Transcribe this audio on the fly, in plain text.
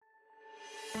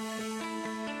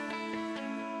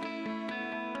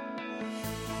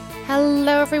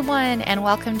Hello, everyone, and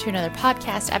welcome to another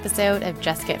podcast episode of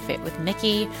Just Get Fit with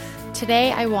Nikki.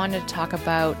 Today, I wanted to talk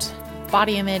about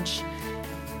body image,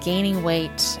 gaining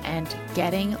weight, and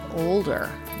getting older.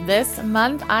 This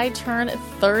month, I turned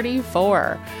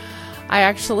 34. I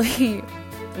actually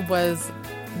was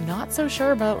not so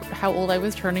sure about how old I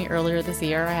was turning earlier this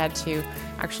year. I had to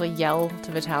actually yell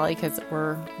to Vitaly because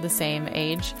we're the same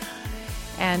age.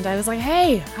 And I was like,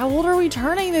 hey, how old are we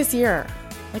turning this year?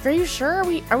 Like, are you sure?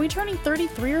 Are we turning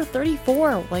 33 or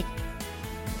 34? Like,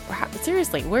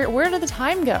 seriously, where did the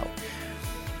time go?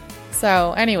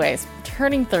 So anyways,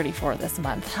 turning 34 this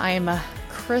month. I am a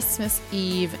Christmas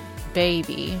Eve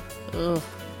baby. Ugh.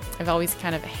 I've always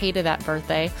kind of hated that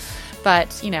birthday,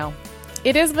 but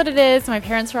it is what it is. My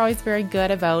parents were always very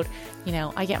good about,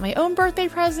 I get my own birthday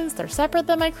presents. They're separate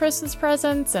than my Christmas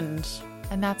presents, and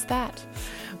that's that.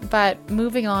 But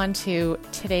moving on to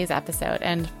today's episode,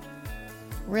 and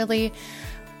really,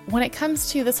 when it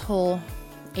comes to this whole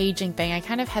aging thing, I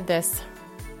kind of had this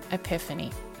epiphany.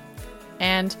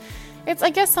 And it's, I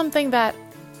guess, something that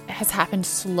has happened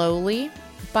slowly,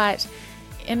 but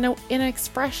in an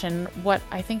expression, what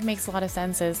I think makes a lot of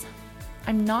sense is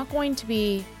I'm not going to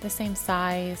be the same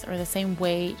size or the same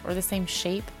weight or the same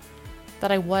shape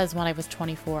that I was when I was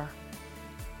 24.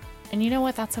 And you know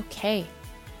what? That's okay.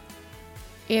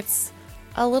 It's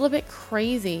a little bit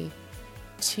crazy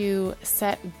to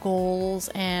set goals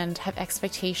and have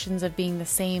expectations of being the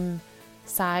same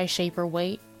size, shape, or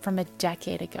weight from a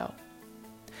decade ago.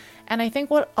 And I think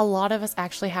what a lot of us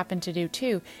actually happen to do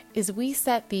too is we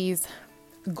set these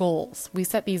goals. We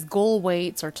set these goal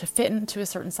weights or to fit into a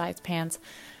certain size pants.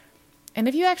 And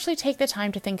if you actually take the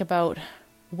time to think about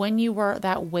when you were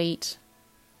that weight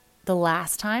the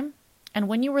last time and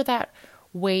when you were that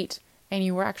weight and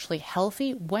you were actually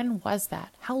healthy, when was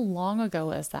that? How long ago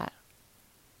was that?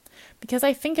 Because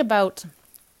I think about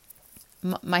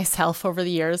myself over the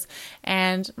years,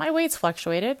 and my weight's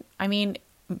fluctuated. I mean,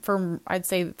 I'd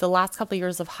say the last couple of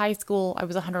years of high school, I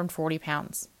was 140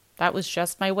 pounds. That was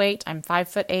just my weight. I'm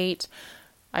 5'8".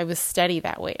 I was steady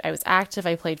that weight. I was active.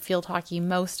 I played field hockey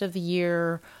most of the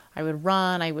year. I would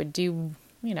run. I would do,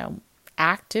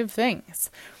 active things.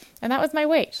 And that was my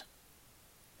weight.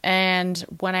 And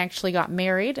when I actually got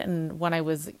married and when I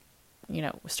was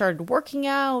started working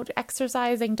out,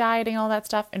 exercising, dieting, all that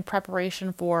stuff in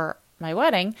preparation for my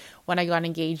wedding, when I got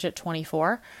engaged at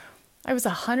 24, I was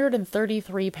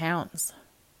 133 pounds.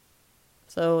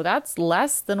 So that's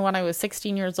less than when I was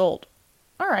 16 years old.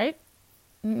 All right.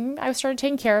 I started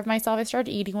taking care of myself. I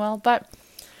started eating well, but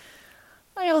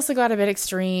I also got a bit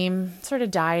extreme,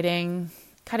 started dieting,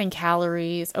 cutting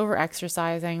calories,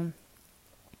 over-exercising.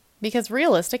 Because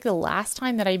realistic, the last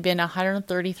time that I'd been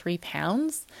 133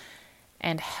 pounds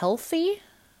and healthy,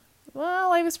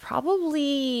 well, I was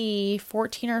probably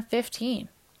 14 or 15.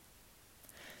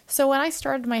 So when I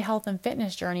started my health and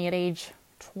fitness journey at age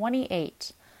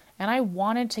 28, and I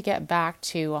wanted to get back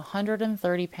to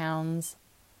 130 pounds,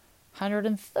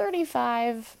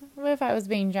 135, if I was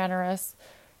being generous,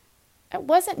 it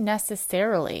wasn't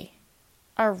necessarily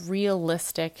a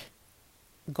realistic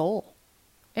goal.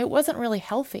 It wasn't really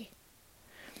healthy.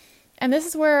 And this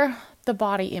is where the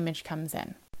body image comes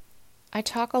in. I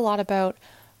talk a lot about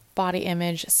body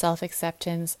image,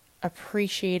 self-acceptance,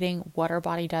 appreciating what our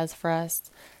body does for us,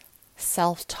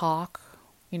 self-talk,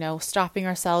 stopping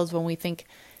ourselves when we think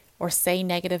or say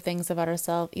negative things about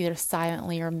ourselves, either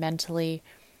silently or mentally.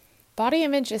 Body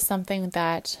image is something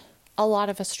that a lot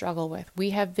of us struggle with.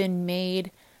 We have been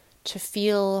made to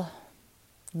feel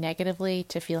negatively,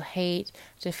 to feel hate,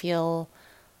 to feel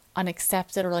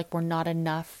unaccepted or like we're not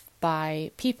enough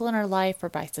by people in our life or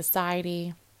by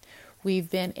society.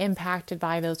 We've been impacted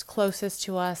by those closest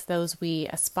to us, those we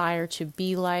aspire to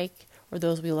be like, or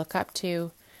those we look up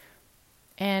to.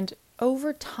 And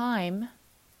over time,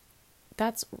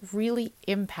 that's really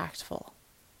impactful.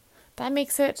 That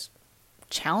makes it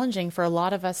challenging for a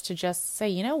lot of us to just say,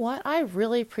 you know what, I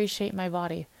really appreciate my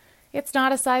body. It's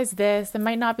not a size this, it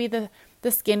might not be the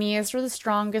skinniest or the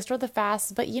strongest or the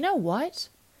fastest, but you know what?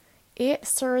 It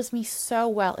serves me so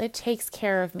well. It takes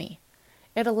care of me.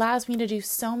 It allows me to do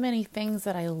so many things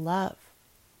that I love.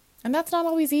 And that's not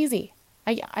always easy.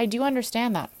 I do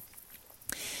understand that.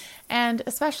 And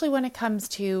especially when it comes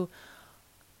to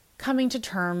coming to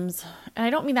terms, and I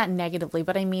don't mean that negatively,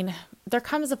 but I mean, there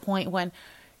comes a point when,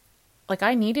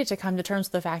 I needed to come to terms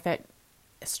with the fact that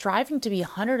striving to be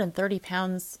 130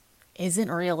 pounds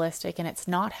isn't realistic, and it's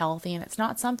not healthy, and it's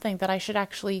not something that I should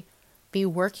actually be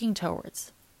working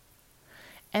towards.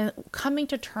 And coming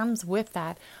to terms with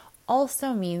that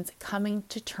also means coming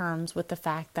to terms with the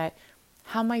fact that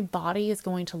how my body is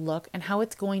going to look and how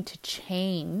it's going to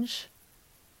change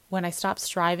when I stop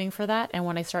striving for that and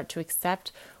when I start to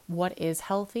accept what is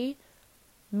healthy,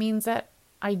 means that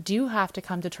I do have to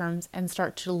come to terms and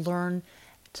start to learn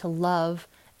to love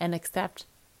and accept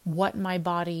what my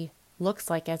body looks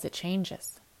like as it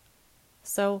changes.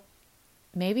 So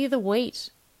maybe the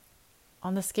weight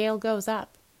on the scale goes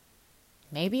up.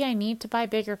 Maybe I need to buy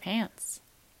bigger pants.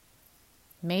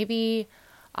 Maybe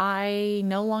I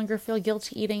no longer feel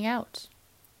guilty eating out.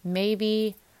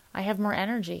 Maybe I have more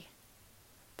energy.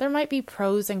 There might be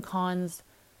pros and cons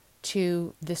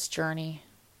to this journey.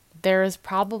 There is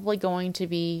probably going to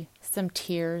be some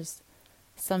tears,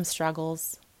 some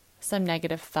struggles, some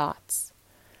negative thoughts.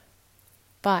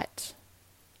 But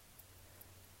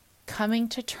coming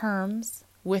to terms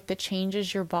with the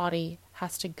changes your body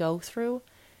has to go through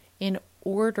in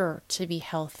order to be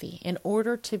healthy, in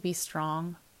order to be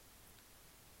strong,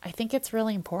 I think it's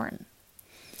really important.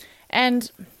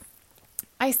 And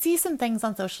I see some things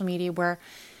on social media where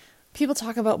people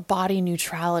talk about body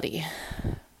neutrality.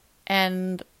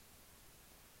 And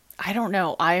I don't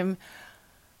know, I'm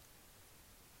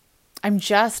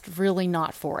just really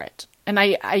not for it. And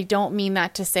I don't mean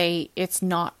that to say it's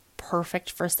not perfect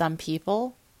for some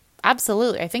people.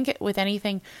 Absolutely. I think with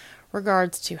anything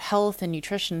regards to health and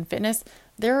nutrition and fitness,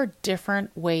 there are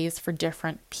different ways for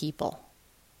different people.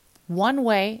 One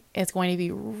way is going to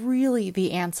be really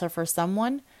the answer for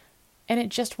someone, and it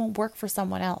just won't work for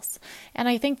someone else. And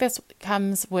I think this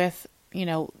comes with,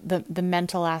 the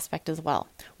mental aspect as well.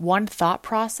 One thought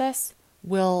process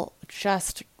will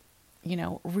just,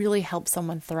 really help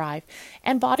someone thrive.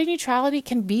 And body neutrality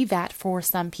can be that for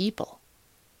some people.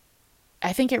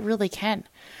 I think it really can.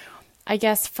 I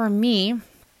guess for me,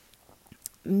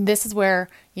 this is where,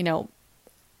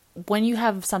 when you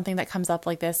have something that comes up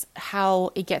like this,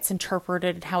 how it gets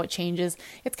interpreted and how it changes,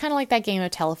 it's kind of like that game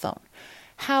of telephone.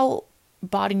 How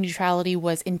body neutrality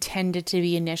was intended to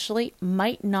be initially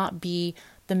might not be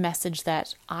the message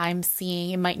that I'm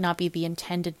seeing. It might not be the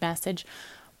intended message.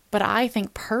 But I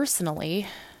think personally,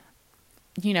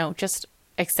 just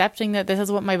accepting that this is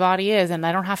what my body is and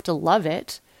I don't have to love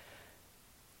it,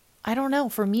 I don't know.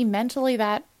 For me, mentally,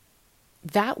 that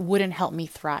wouldn't help me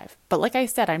thrive. But like I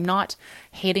said, I'm not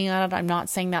hating on it. I'm not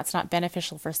saying that's not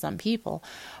beneficial for some people.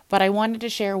 But I wanted to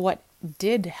share what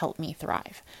did help me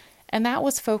thrive. And that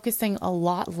was focusing a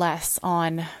lot less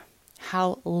on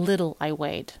how little I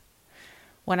weighed.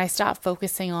 When I stopped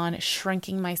focusing on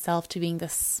shrinking myself to being the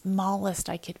smallest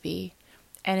I could be,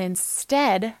 and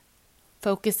instead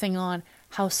focusing on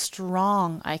how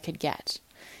strong I could get.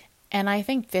 And I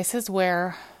think this is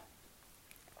where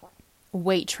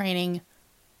weight training,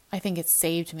 I think it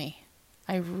saved me.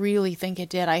 I really think it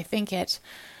did. I think it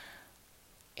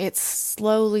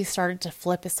slowly started to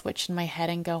flip a switch in my head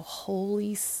and go,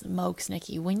 holy smokes,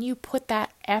 Nikki, when you put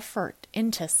that effort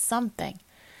into something,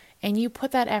 and you put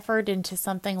that effort into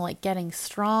something like getting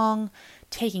strong,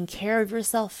 taking care of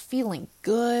yourself, feeling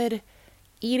good,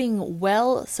 eating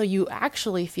well so you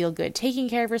actually feel good, taking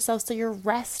care of yourself so you're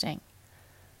resting.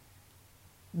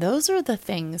 Those are the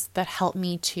things that help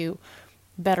me to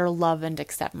better love and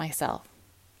accept myself.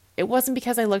 It wasn't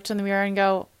because I looked in the mirror and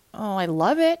go, oh, I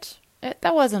love it.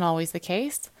 That wasn't always the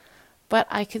case. But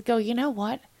I could go, you know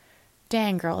what?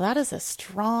 Dang, girl, that is a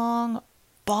strong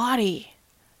body.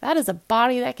 That is a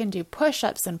body that can do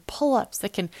push-ups and pull-ups,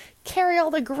 that can carry all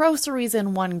the groceries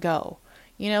in one go.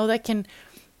 That can,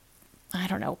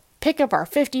 pick up our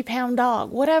 50-pound dog,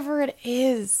 whatever it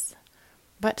is.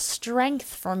 But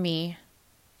strength for me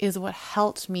is what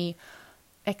helped me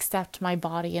accept my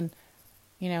body and,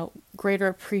 greater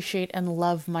appreciate and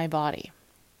love my body.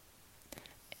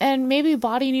 And maybe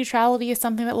body neutrality is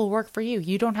something that will work for you.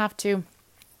 You don't have to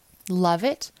love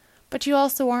it, but you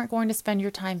also aren't going to spend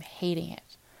your time hating it.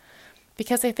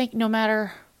 Because I think no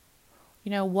matter,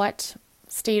 what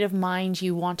state of mind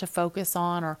you want to focus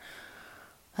on, or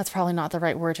that's probably not the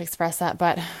right word to express that,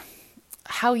 but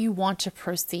how you want to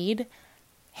proceed,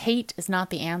 hate is not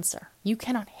the answer. You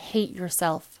cannot hate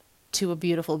yourself to a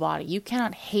beautiful body. You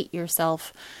cannot hate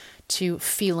yourself to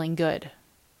feeling good.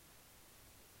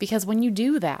 Because when you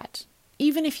do that,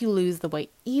 even if you lose the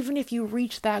weight, even if you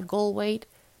reach that goal weight,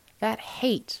 that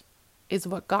hate is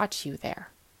what got you there.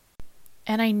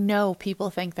 And I know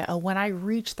people think that, when I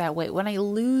reach that weight, when I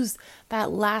lose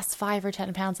that last 5 or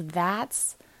 10 pounds,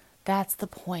 that's the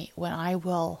point when I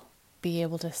will be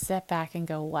able to sit back and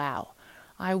go, wow,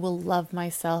 I will love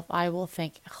myself. I will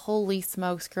think, holy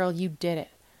smokes, girl, you did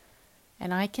it.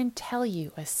 And I can tell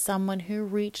you, as someone who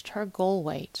reached her goal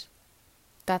weight,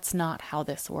 that's not how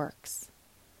this works.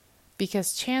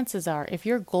 Because chances are, if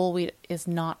your goal weight is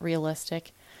not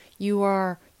realistic, You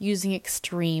are using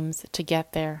extremes to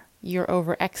get there. You're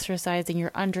over-exercising,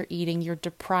 you're under-eating, you're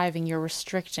depriving, you're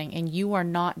restricting, and you are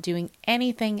not doing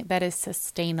anything that is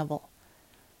sustainable.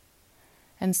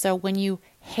 And so when you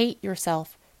hate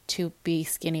yourself to be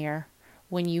skinnier,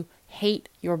 when you hate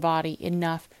your body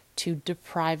enough to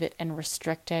deprive it and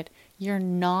restrict it, you're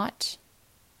not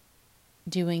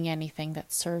doing anything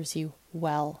that serves you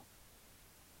well.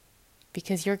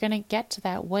 Because you're going to get to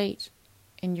that weight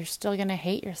and you're still going to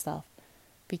hate yourself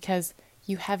because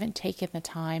you haven't taken the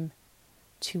time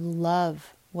to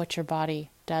love what your body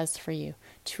does for you,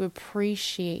 to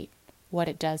appreciate what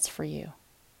it does for you.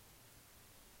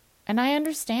 And I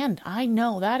understand. I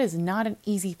know that is not an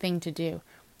easy thing to do.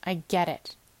 I get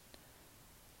it.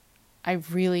 I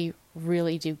really,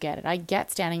 really do get it. I get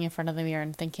standing in front of the mirror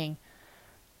and thinking,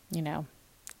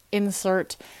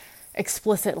 insert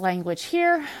explicit language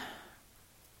here.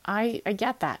 I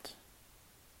get that.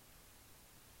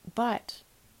 But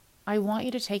I want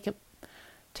you to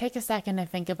take a second and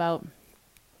think about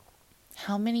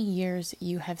how many years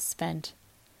you have spent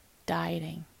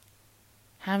dieting.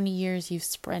 How many years you've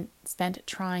spent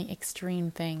trying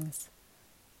extreme things.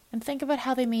 And think about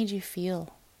how they made you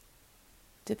feel.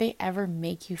 Did they ever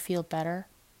make you feel better?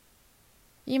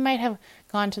 You might have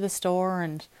gone to the store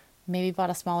and maybe bought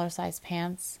a smaller size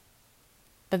pants.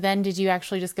 But then did you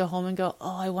actually just go home and go,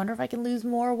 oh, I wonder if I can lose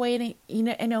more weight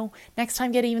and, next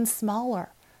time get even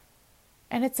smaller.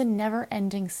 And it's a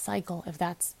never-ending cycle if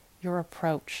that's your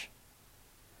approach.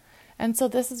 And so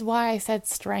this is why I said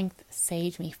strength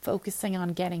saved me, focusing on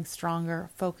getting stronger,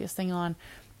 focusing on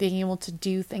being able to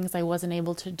do things I wasn't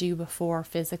able to do before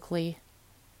physically,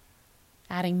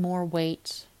 adding more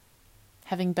weight,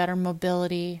 having better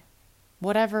mobility,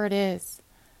 whatever it is.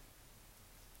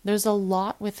 There's a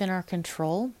lot within our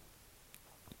control,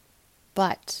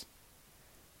 but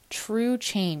true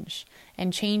change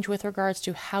and change with regards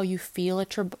to how you feel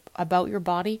about your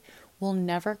body will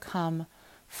never come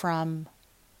from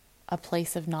a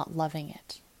place of not loving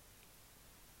it.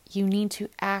 You need to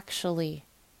actually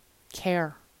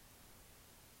care.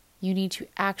 You need to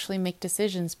actually make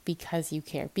decisions because you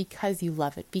care, because you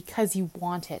love it, because you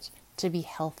want it to be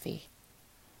healthy.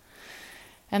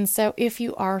 And so if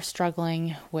you are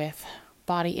struggling with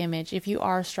body image, if you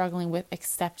are struggling with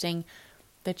accepting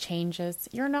the changes,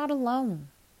 you're not alone.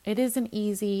 It isn't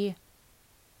easy.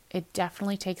 It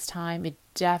definitely takes time. It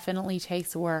definitely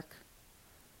takes work.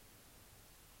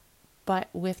 But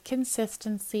with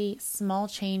consistency, small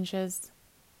changes,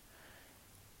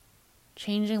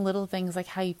 changing little things like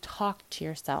how you talk to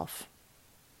yourself,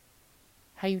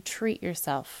 how you treat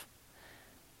yourself,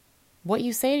 what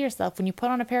you say to yourself when you put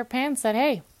on a pair of pants that,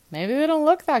 hey, maybe they don't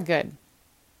look that good.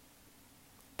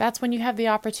 That's when you have the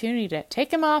opportunity to take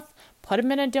them off, put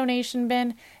them in a donation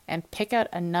bin, and pick out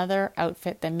another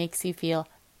outfit that makes you feel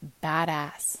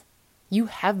badass. You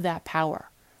have that power.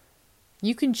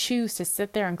 You can choose to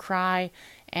sit there and cry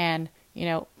and,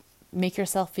 make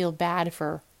yourself feel bad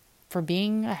for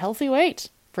being a healthy weight,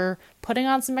 for putting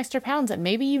on some extra pounds that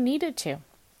maybe you needed to.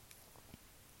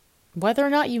 Whether or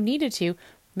not you needed to,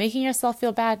 making yourself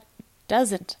feel bad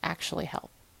doesn't actually help.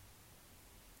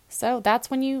 So that's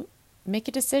when you make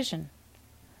a decision.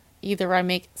 Either I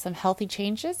make some healthy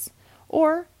changes,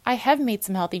 or I have made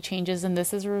some healthy changes and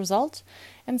this is a result,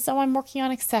 and so I'm working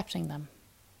on accepting them.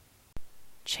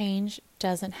 Change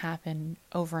doesn't happen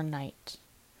overnight.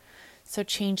 So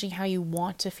changing how you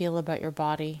want to feel about your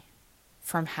body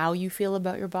from how you feel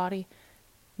about your body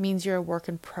means you're a work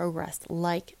in progress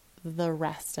like the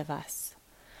rest of us.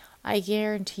 I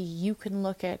guarantee you can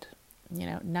look at,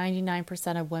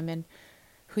 99% of women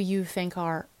who you think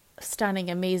are stunning,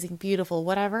 amazing, beautiful,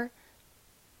 whatever,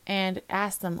 and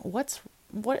ask them, what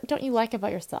don't you like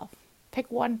about yourself?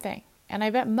 Pick one thing. And I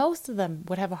bet most of them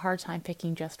would have a hard time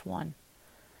picking just one.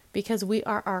 Because we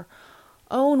are our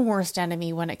own worst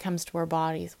enemy when it comes to our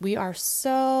bodies. We are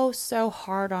so, so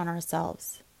hard on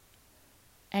ourselves.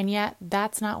 And yet,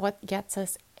 that's not what gets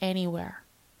us anywhere.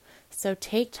 So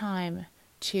take time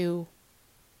to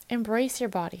embrace your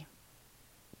body.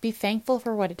 Be thankful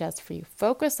for what it does for you.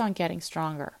 Focus on getting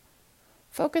stronger.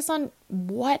 Focus on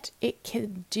what it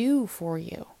can do for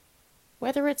you.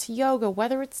 Whether it's yoga,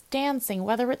 whether it's dancing,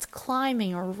 whether it's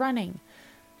climbing or running.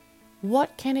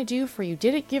 What can it do for you?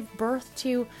 Did it give birth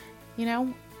to,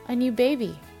 a new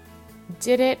baby?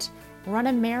 Did it run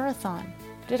a marathon?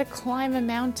 Did it climb a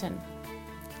mountain?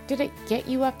 Did it get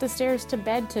you up the stairs to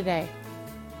bed today?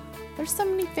 There's so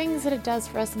many things that it does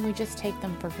for us and we just take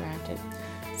them for granted.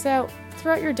 So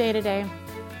throughout your day today,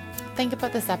 think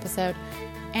about this episode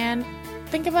and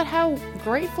think about how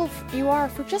grateful you are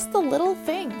for just the little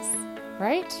things,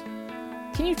 right?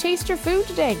 Can you taste your food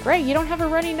today? Great, you don't have a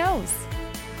runny nose,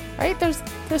 right? There's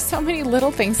so many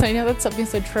little things. I know that's something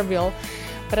so trivial,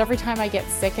 but every time I get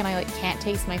sick and I can't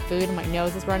taste my food and my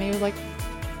nose is runny, I was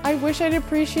I wish I'd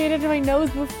appreciated my nose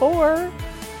before.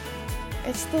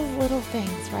 It's the little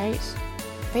things, right?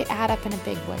 They add up in a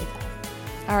big way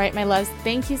though. All right, my loves,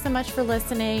 thank you so much for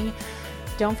listening.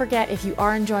 Don't forget, if you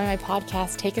are enjoying my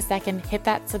podcast, take a second, hit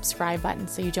that subscribe button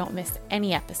so you don't miss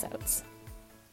any episodes.